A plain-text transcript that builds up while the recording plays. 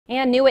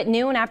And new at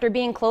noon, after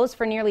being closed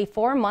for nearly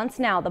 4 months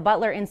now, the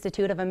Butler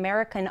Institute of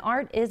American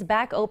Art is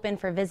back open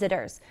for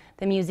visitors.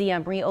 The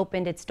museum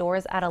reopened its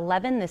doors at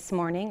 11 this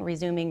morning,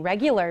 resuming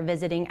regular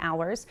visiting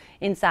hours.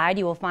 Inside,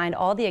 you will find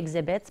all the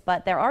exhibits,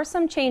 but there are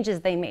some changes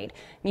they made.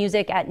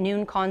 Music at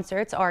noon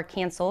concerts are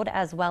canceled,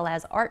 as well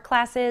as art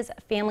classes,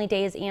 family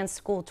days, and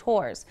school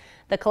tours.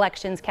 The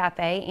Collections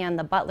Cafe and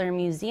the Butler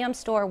Museum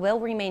store will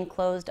remain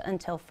closed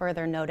until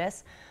further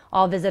notice.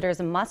 All visitors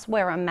must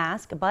wear a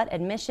mask, but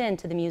admission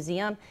to the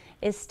museum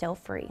is still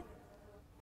free.